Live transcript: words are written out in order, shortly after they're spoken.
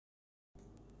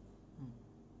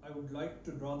I would like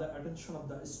to draw the attention of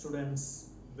the students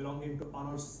belonging to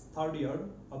honors third year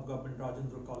of Government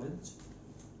Rajendra College.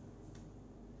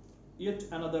 Yet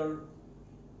another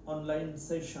online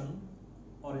session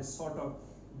or a sort of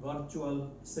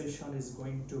virtual session is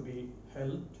going to be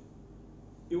held.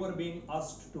 You are being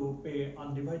asked to pay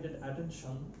undivided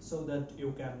attention so that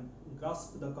you can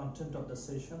grasp the content of the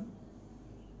session.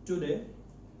 Today,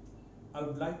 I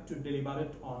would like to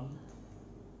deliberate on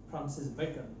Francis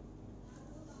Bacon.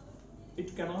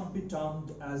 It cannot be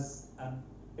termed as an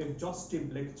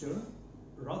exhaustive lecture.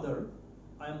 Rather,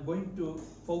 I am going to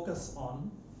focus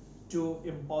on two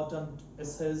important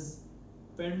essays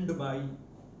penned by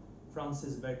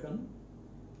Francis Bacon.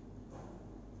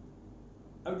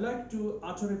 I would like to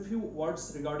utter a few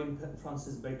words regarding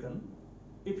Francis Bacon.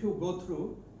 If you go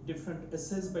through different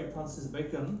essays by Francis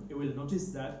Bacon, you will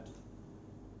notice that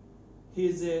he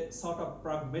is a sort of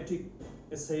pragmatic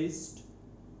essayist,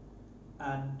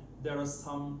 and there are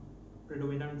some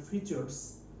predominant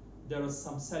features. There are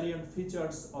some salient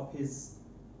features of his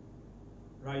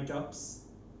write-ups.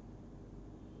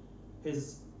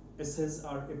 His essays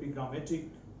are epigrammatic,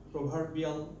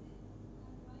 proverbial,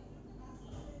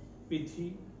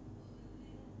 pithy,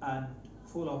 and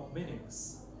full of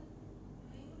meanings.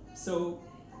 So,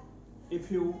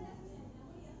 if you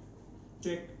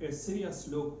take a serious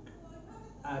look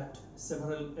at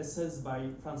several essays by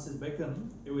Francis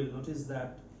Bacon, you will notice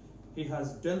that he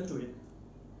has dealt with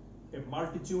a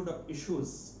multitude of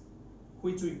issues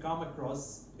which we come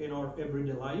across in our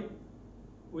everyday life.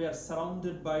 We are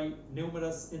surrounded by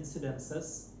numerous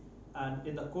incidences, and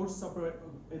in the course of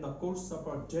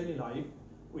our daily life,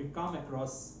 we come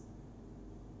across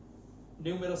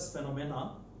numerous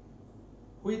phenomena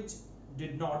which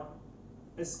did not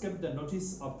escape the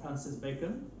notice of Francis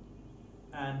Bacon.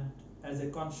 And as a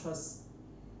conscious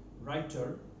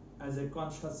writer, as a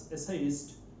conscious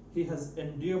essayist, he has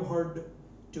endeavored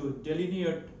to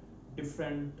delineate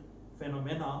different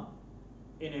phenomena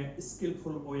in a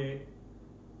skillful way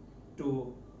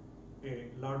to a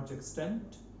large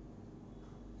extent.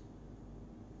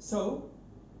 So,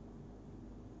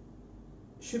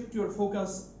 shift your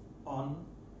focus on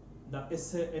the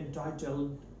essay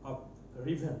entitled "Of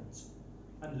Revenge,"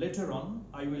 and later on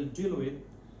I will deal with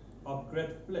 "Of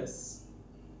Great Place."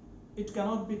 It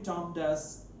cannot be termed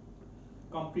as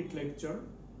complete lecture.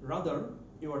 Rather,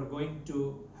 you are going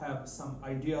to have some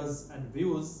ideas and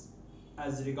views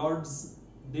as regards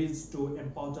these two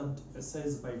important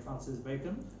essays by Francis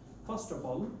Bacon. First of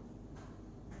all,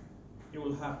 you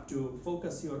will have to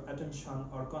focus your attention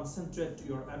or concentrate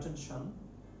your attention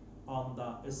on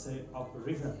the essay of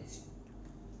revenge.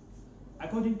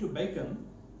 According to Bacon,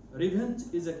 revenge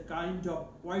is a kind of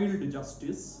wild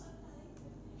justice.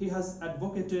 He has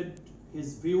advocated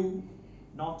his view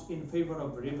not in favor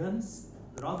of revenge,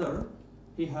 rather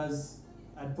he has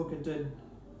advocated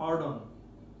pardon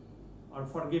or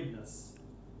forgiveness.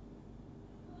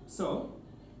 So,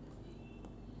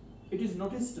 it is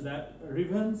noticed that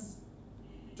revenge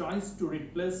tries to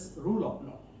replace rule of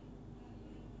law.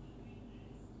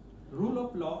 Rule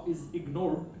of law is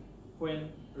ignored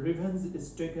when revenge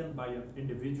is taken by an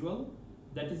individual.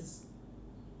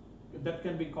 That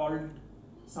can be called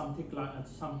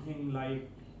something like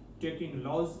taking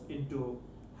laws into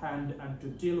hand and to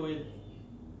deal with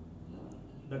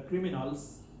the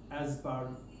criminals as per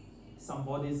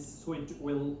somebody's sweet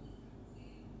will.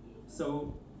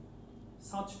 So,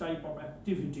 such type of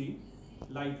activity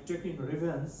like taking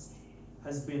revenge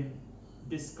has been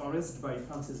discouraged by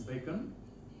Francis Bacon.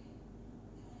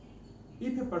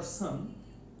 If a person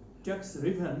takes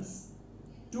revenge,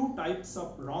 two types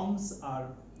of wrongs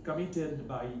are committed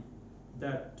by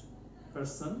that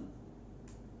person.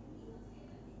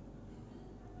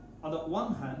 On the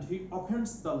one hand, he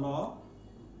offends the law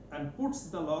and puts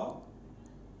the law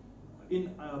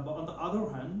in, on the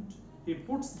other hand, he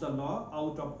puts the law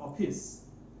out of office.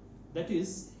 That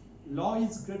is, law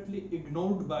is greatly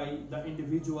ignored by the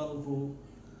individual who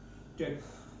takes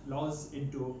laws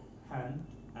into hand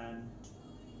and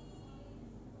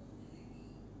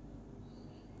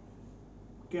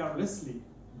carelessly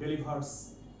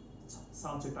delivers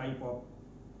such a type of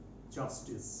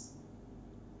justice.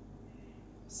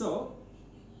 So,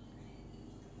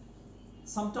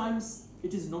 sometimes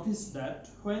it is noticed that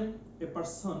when a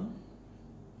person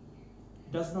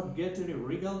does not get any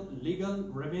legal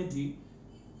remedy,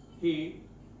 he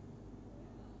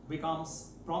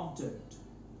becomes prompted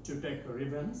to take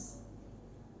revenge.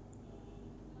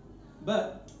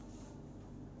 But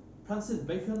Francis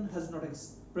Bacon has not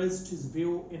expressed his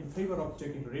view in favor of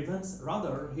taking revenge.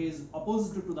 Rather, he is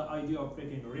opposed to the idea of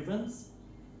taking revenge.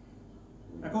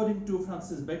 According to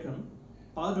Francis Bacon,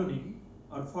 pardoning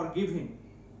or forgiving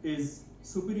is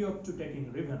superior to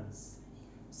taking revenge.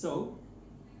 So,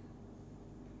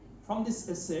 from this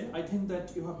essay, I think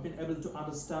that you have been able to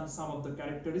understand some of the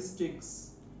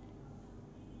characteristics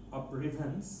of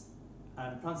revenge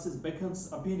and Francis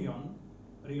Bacon's opinion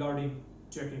regarding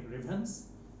taking revenge.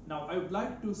 Now, I would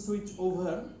like to switch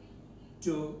over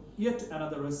to yet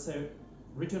another essay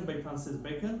written by Francis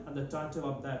Bacon, and the title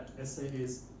of that essay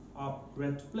is Of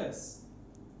Great Place.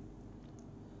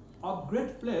 Of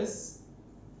great place,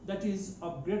 that is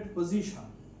of great position.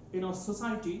 In our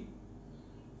society,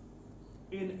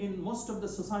 in most of the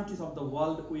societies of the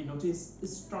world, we notice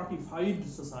stratified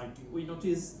society. We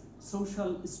notice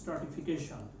social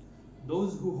stratification.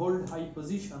 Those who hold high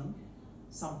position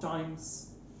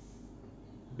sometimes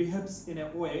behaves in a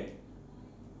way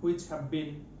which have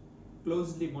been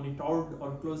closely monitored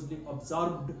or closely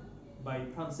observed by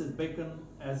Francis Bacon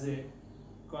as a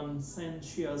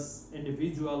conscientious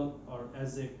individual or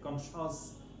as a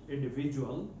conscious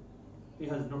individual. He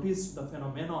has noticed the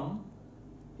phenomenon,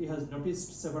 he has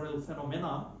noticed several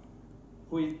phenomena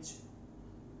which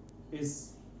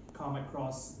is come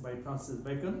across by Francis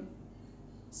Bacon.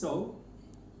 So,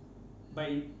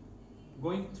 by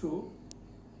going through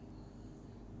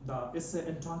the essay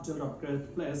entitled Of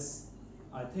Great Place,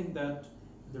 I think that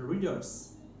the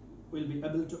readers will be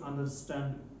able to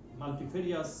understand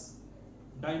multifarious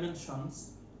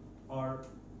dimensions or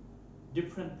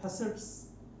different facets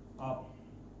of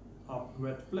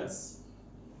great place.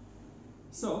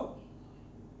 So,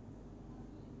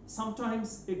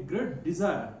 sometimes a great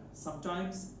desire,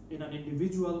 sometimes in an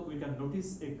individual we can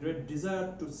notice a great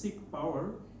desire to seek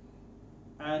power,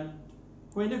 and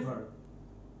whenever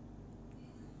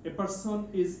a person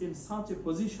is in such a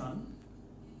position,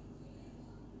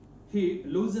 he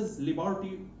loses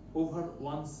liberty over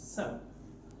oneself.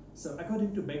 So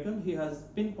according to Bacon, he has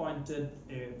pinpointed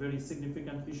a very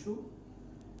significant issue.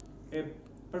 A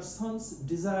person's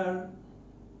desire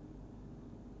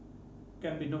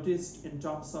can be noticed in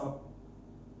terms of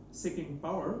seeking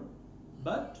power,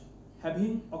 but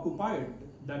having occupied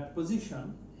that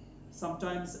position,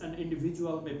 sometimes an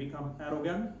individual may become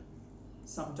arrogant,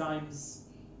 sometimes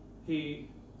he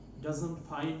doesn't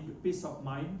find peace of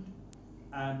mind,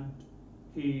 and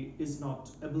he is not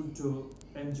able to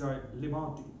enjoy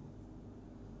liberty.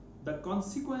 The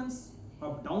consequence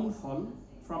of downfall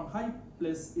from high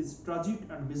place is tragic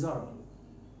and miserable.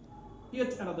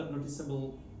 Yet another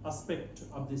noticeable aspect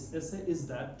of this essay is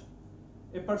that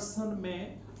a person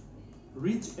may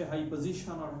reach a high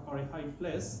position or a high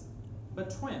place,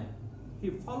 but when he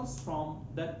falls from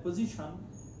that position,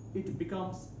 it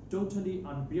becomes totally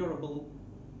unbearable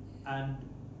and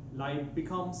life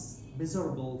becomes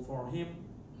miserable for him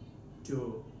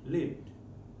to live.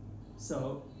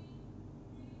 So,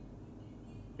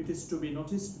 it is to be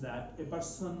noticed that a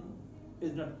person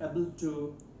is not able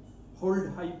to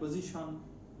hold high position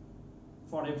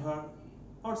forever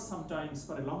or sometimes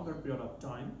for a longer period of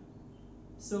time.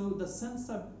 So the sense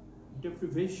of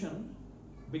deprivation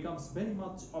becomes very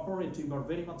much operative or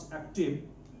very much active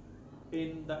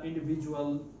in the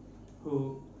individual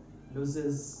who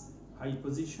loses high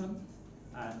position,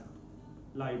 and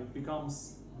life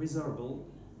becomes miserable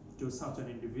to such an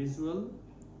individual.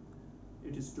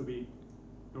 It is to be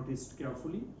noticed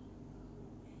carefully.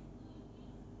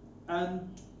 And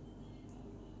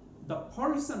the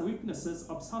faults and weaknesses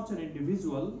of such an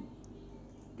individual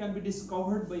can be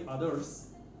discovered by others,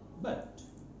 but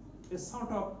a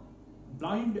sort of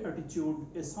blind attitude,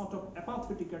 a sort of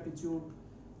apathetic attitude,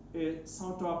 a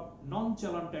sort of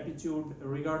nonchalant attitude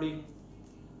regarding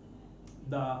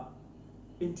the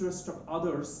interest of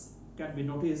others can be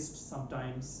noticed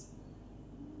sometimes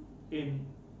in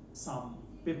some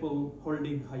people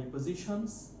holding high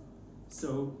positions.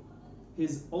 So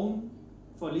his own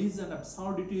follies and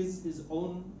absurdities, his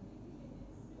own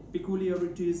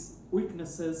peculiarities,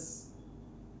 weaknesses,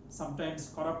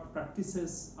 sometimes corrupt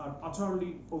practices are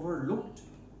utterly overlooked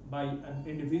by an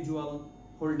individual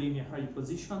holding a high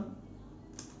position.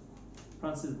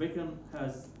 Francis Bacon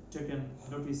has taken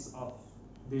notice of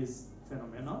these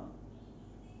phenomena.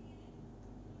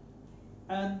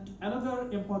 And another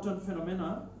important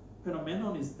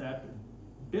phenomenon is that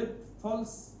death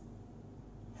falls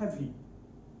heavy.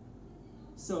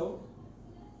 So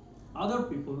other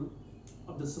people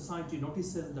of the society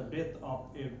notices the death of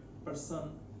a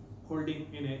person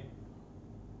holding in a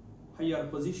higher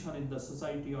position in the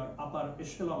society or upper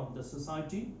echelon of the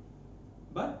society,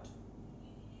 but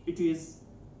it is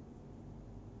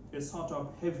a sort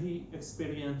of heavy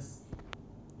experience,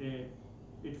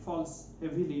 it falls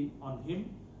heavily on him.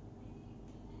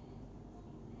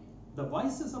 The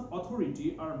vices of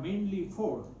authority are mainly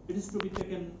four. It is to be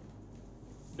taken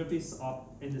notice of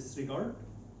in this regard.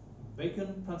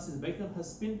 Francis Bacon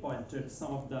has pinpointed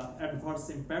some of the adverse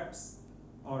impacts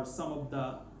or some of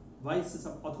the vices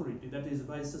of authority, that is,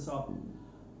 vices of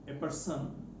a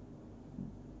person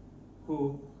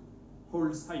who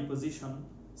holds high position.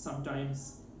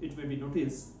 Sometimes it may be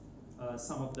noticed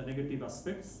some of the negative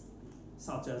aspects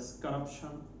such as corruption,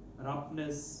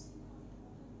 roughness,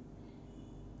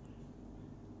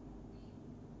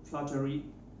 flattery.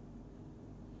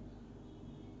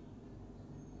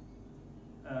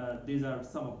 These are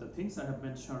some of the things. I have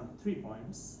mentioned 3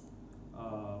 points: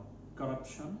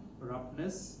 corruption,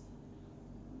 roughness,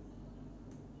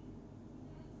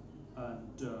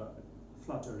 and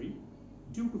flattery.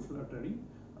 Due to flattery,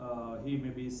 he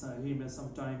may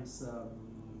sometimes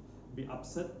be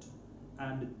upset,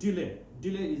 and delay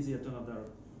is yet another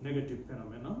negative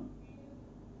phenomenon.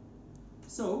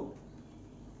 So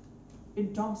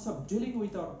in terms of dealing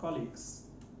with our colleagues,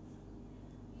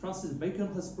 Francis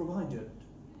Bacon has provided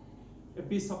a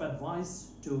piece of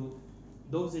advice to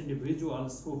those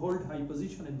individuals who hold high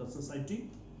position in the society.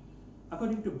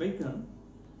 According to Bacon,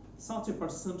 such a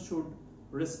person should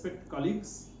respect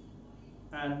colleagues,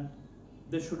 and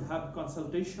they should have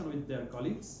consultation with their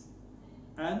colleagues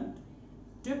and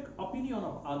take opinion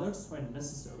of others when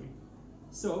necessary.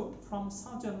 So from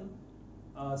such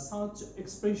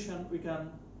expression we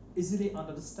can easily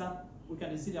understand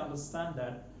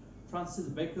that Francis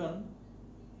Bacon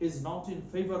is not in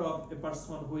favor of a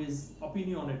person who is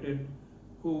opinionated,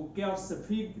 who cares a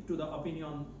fig to the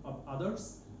opinion of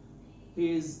others.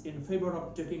 He is in favor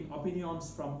of taking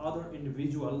opinions from other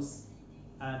individuals,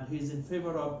 and he is in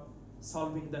favor of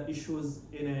solving the issues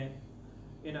in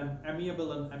an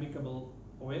amiable and amicable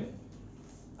way.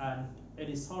 And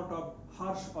any sort of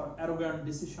harsh or arrogant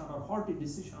decision or haughty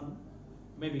decision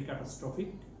may be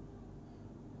catastrophic.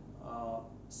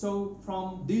 So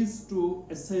from these two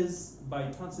essays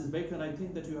by Francis Bacon, I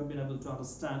think that you have been able to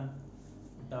understand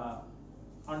the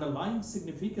underlying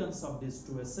significance of these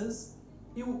two essays.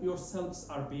 You yourselves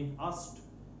are being asked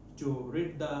to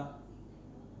read the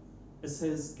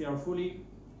essays carefully,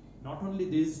 not only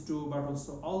these two, but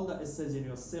also all the essays in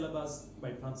your syllabus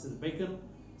by Francis Bacon,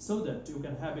 so that you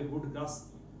can have a good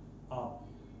grasp of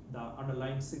the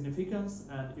underlying significance,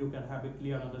 and you can have a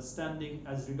clear understanding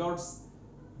as regards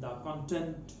the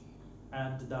content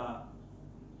and the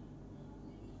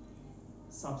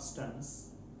substance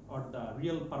or the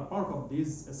real purport of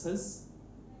these essays.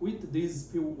 With these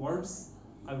few words,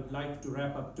 I would like to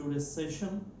wrap up today's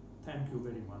session. Thank you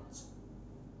very much.